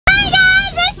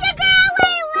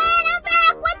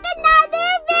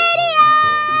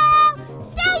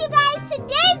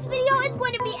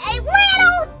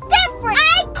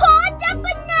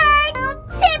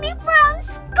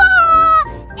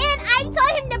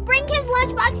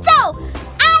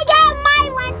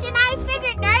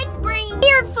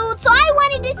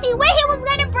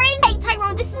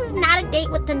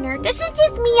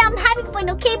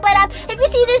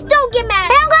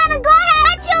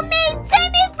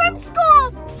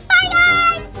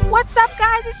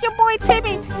guys, it's your boy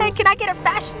Timmy. Hey, can I get a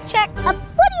fashion check? What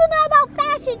do you know about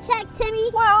fashion check, Timmy?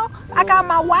 Well, I got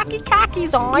my wacky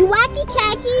khakis on. You wacky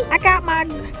khakis? I got my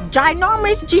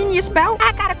ginormous genius belt.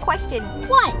 I got a question.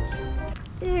 What?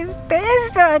 Is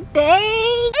this a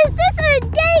date? Is this a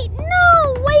date?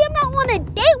 No way, I'm not on a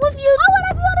date with you. Why would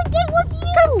I be on a date with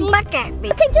you? Just look at me.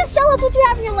 Okay, just show us what you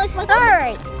have in your lunchbox.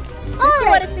 Alright. You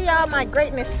want to see all my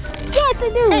greatness? Yes,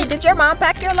 I do. Hey, did your mom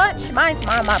pack your lunch? Mine's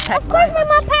my mom packed. Of course, my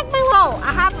mom packed my lunch. Oh,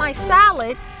 I have my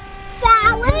salad.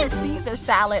 Salad? It's Caesar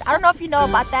salad. I don't know if you know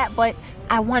about that, but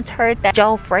I once heard that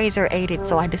Joe Fraser ate it,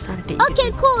 so I decided to eat it.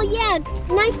 Okay, cool. Yeah,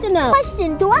 nice to know.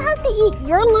 Question, do I have to eat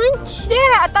your lunch? Yeah,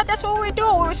 I thought that's what we were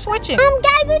doing. We were switching.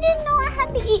 Guys, I didn't know I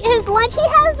had to eat his lunch. He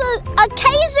has a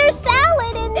Caesar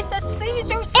salad and It's a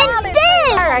Caesar salad. and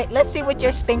this. All right, let's see what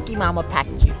your stinky mama packed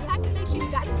you. You have to make sure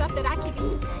you got stuff that I can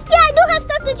eat. Yeah, I do have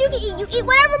stuff that you can eat. You eat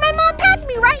whatever my mom packed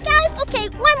me, right, guys? Okay,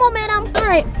 one moment. All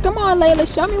right, come on, Layla.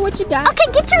 Show me what you got.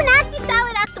 Okay, get your nasty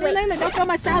salad out the way. Hey, Layla, don't throw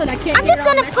my salad. I can't I'm get just it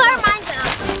all gonna messed clear up. mine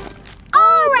down.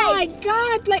 Oh Alright, my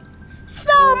God, like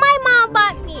so my mom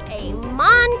bought me a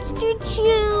Monster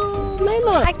Chew.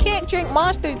 Layla, I can't drink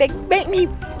Monsters. They make me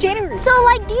jittery. So,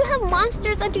 like, do you have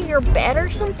monsters under your bed or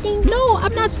something? No,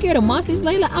 I'm not scared of monsters,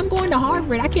 Layla. I'm going to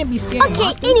Harvard. I can't be scared of Okay,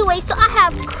 monsters. anyway, so I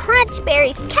have Crunch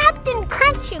Berries, Captain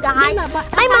Crunch, you guys. Layla, but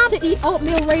I have to eat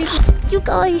oatmeal raisins. You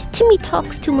guys, Timmy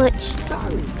talks too much.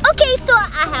 Sorry. Okay, so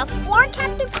I have 4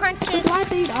 Captain So Crunches. do I have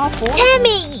to eat all 4?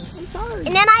 Timmy! I'm sorry.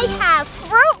 And then I have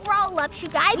fruit roll-ups, you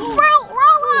guys. Fruit roll-ups!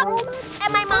 Roll-ups?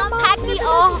 And my mom packed me a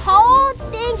whole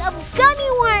thing of gummy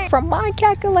worms. From my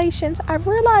calculations, I've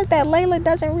realized that Layla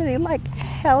doesn't really like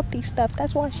healthy stuff.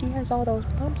 That's why she has all those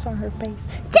bumps on her face.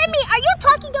 Timmy, are you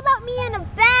talking about me in a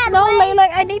bad No, way? Layla,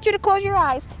 I need you to close your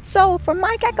eyes. So, from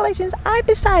my calculations, I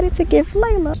decided to give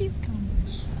Layla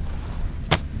cucumbers.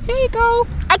 Here you go.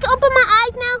 I can open my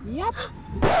eyes now? Yep.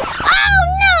 Oh,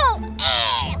 no!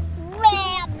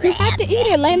 You have to eat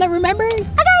it, Layla, remember? I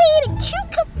gotta eat a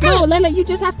cucumber. No, Layla, you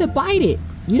just have to bite it.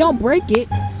 You don't break it.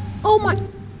 Oh my.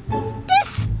 This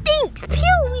stinks.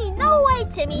 Pewee. No way,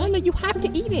 Timmy. Layla, you have to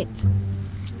eat it.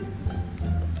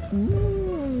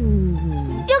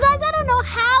 Mmm. You guys, I don't know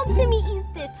how Timmy eats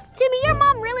this. Timmy, your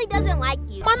mom really doesn't like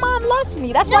you. My mom loves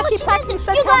me. That's No, why she she packs me doesn't.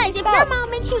 such You guys, healthy if your stuff. mom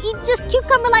makes you eat just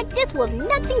cucumber like this with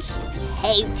nothing, she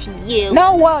hates you.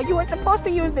 No, well, you were supposed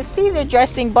to use the Caesar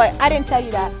dressing, but I didn't tell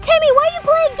you that. Timmy, why are you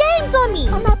playing games on me?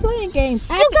 I'm not playing games.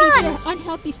 I You have to eat guys. your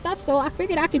unhealthy stuff, so I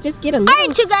figured I could just get a All little.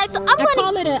 right, you guys. So I'm I gonna.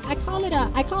 call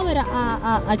it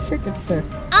a trickster.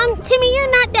 Timmy,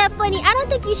 you're not that funny. I don't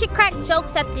think you should crack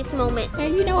jokes at this moment. Hey,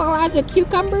 you know what rhymes with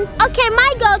cucumbers? Okay,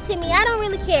 my go, Timmy. I don't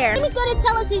really care. Timmy's gonna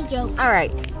tell us his joke. All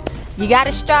right. You got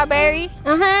a strawberry,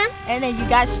 Uh-huh. and then you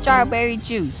got strawberry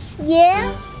juice.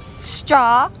 Yeah.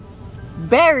 Straw,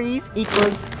 berries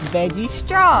equals veggie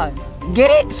straws. Get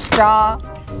it? Straw,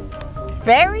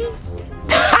 berries?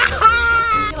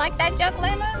 You like that joke,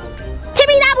 Layla?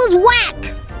 Timmy, that was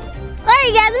whack. All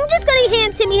right, guys. I'm just gonna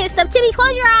hand Timmy his stuff. Timmy,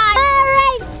 close your eyes. All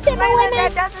right, Timmy, Layla, women.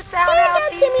 that doesn't sound Here you go,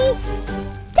 healthy. Timmy.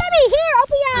 Timmy, here,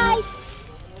 open your eyes.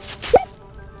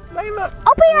 Layla,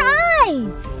 Open your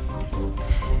eyes.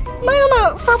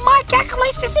 Layla, from my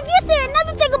calculations. If you say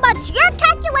another thing about your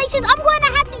calculations, I'm going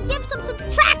to have to give some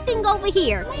subtracting over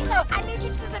here. Layla, I need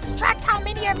you to subtract how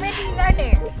many veggies are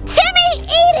there. Timmy,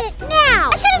 eat it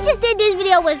now. I should have just did this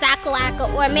video with Zacko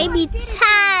Acko or maybe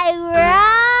Tyrone.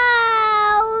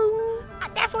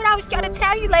 That's what I was trying to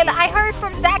tell you, Layla. I heard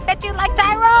from Zach that you like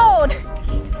Tyrone.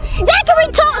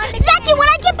 Zachy, when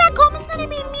I get back home, it's going to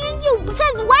be me and you.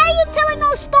 Because why are you telling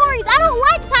those stories? I don't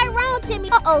like Tyrone, Timmy.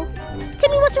 Uh-oh.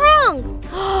 Timmy, what's wrong?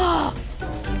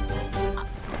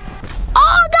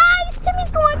 Oh, guys,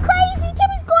 Timmy's going crazy.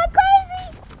 Timmy's going crazy.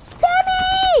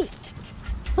 Timmy!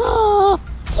 Oh,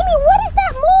 Timmy, what is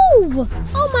that move?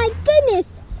 Oh, my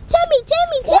goodness. Timmy.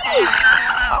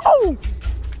 Oh,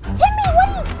 Timmy, what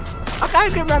is... I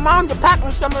gotta get my mom to pack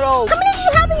me some of those. How many do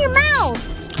you have in your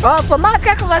mouth? For my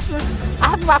calculations, I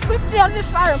have about 50 on this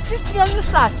side and 50 on this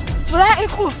side. So that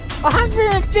equals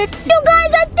 150. You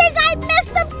guys, I think I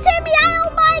messed up Timmy.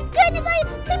 Oh, my goodness.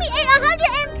 Timmy ate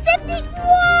 150. Whoa!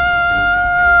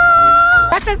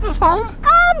 Can I take this home?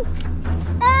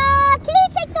 Can you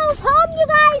take those home, you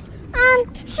guys?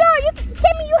 Sure,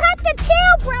 Timmy, you have to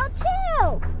chill, bro,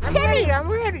 chill. Timmy, I'm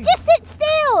ready. just sit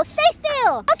still, stay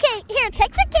still. Okay, here,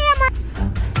 take the camera.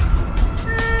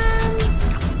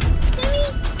 Timmy,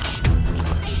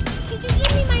 could you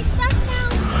give me my stuff now?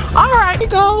 All right, here you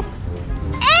go.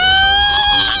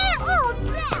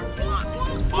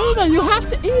 Oh, Layla, you have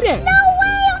to eat it. no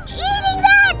way, I'm eating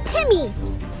that, Timmy.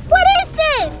 What is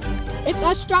this? It's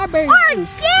a strawberry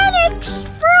juice. Organic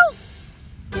fruit.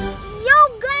 Yo,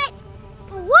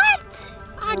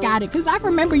 got it, because I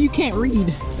remember you can't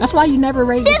read. That's why you never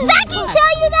raised Did Zachy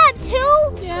tell you that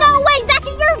too? Yeah. No way,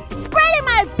 Zachy, you're spreading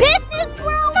my business,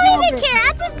 bro. I don't even care.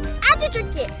 I just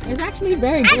drink it. It's actually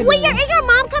very good. And is your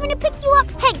mom coming to pick you up?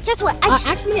 Hey, guess what?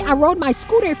 Actually, I rode my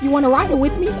scooter. If you want to ride it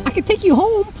with me, I could take you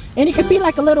home, and it could be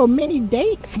like a little mini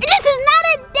date. This is not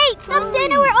a date. Stop saying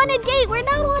that we're on a date. We're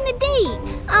not on a date.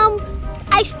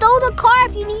 I stole the car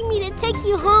if you need me to take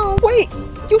you home. Wait,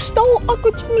 you stole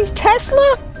Uncle Jimmie's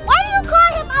Tesla? Why do you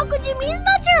call him Uncle Jimmie? He's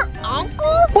not your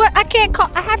uncle. What? I can't call.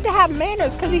 I have to have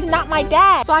manners because he's not my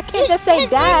dad. So I can't just say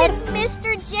dad. His name is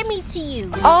Mr. Jimmie to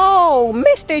you. Oh,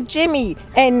 Mr. Jimmie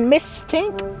and Miss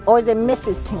Tink, or is it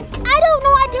Mrs. Tink? I don't know.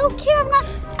 I don't care.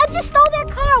 I just stole their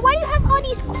car. Why do you have all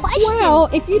these questions? Well,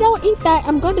 if you don't eat that,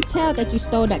 I'm going to tell that you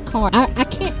stole that car. I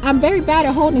can't. I'm very bad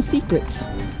at holding secrets.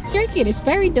 Drink it. It's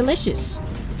very delicious.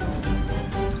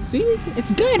 See,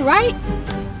 it's good, right?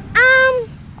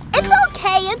 It's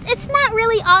okay. It's not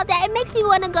really all that. It makes me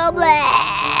want to go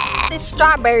blah. This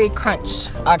strawberry crunch.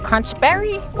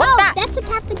 Crunchberry? What's that? That's a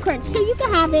Captain Crunch. Here, you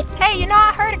can have it. Hey, you know,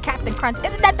 I heard of Captain Crunch.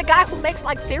 Isn't that the guy who makes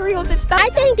like cereals and stuff? I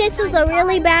think this is a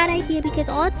really bad idea because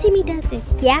all Timmy does is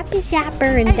yap and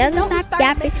yapper and doesn't stop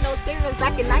yapping. Making those cereals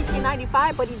back in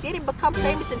 1995, but he didn't become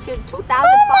famous until 2005.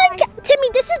 Oh my God, Timmy,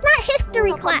 this is not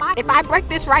history class. If I break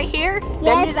this right here,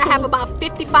 that means I have about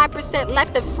 55%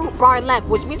 left of fruit bar left,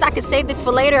 which means I can save this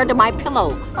for later under my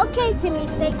pillow. Okay, Timmy,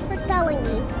 thanks for telling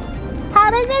me. How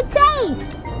does it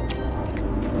taste?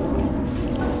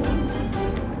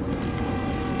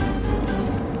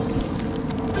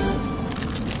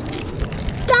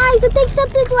 Guys, I think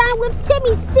something's wrong with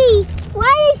Timmy's feet. Why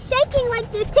are they shaking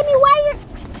like this? Timmy, why are you...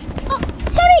 Oh,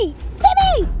 Timmy!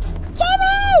 Timmy!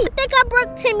 Timmy! I think I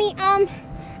broke Timmy. I'm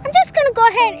just gonna go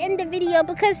ahead and end the video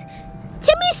because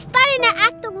Timmy's starting to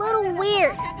act a little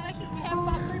weird. We have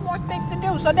about 3 more things to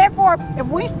do. So therefore, if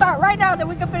we start right now, then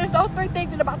we can finish those 3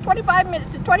 things in about 25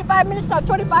 minutes. And 25 minutes times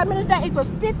 25 minutes, that equals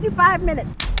 55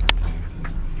 minutes.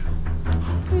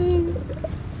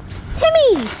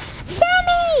 Timmy!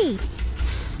 Timmy!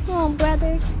 Oh,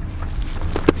 brother.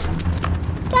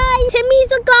 Guys,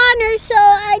 Timmy's a goner, so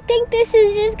I think this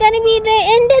is just gonna be the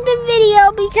end of the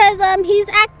video because he's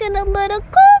acting a little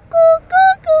cuckoo.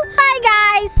 Bye,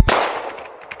 guys.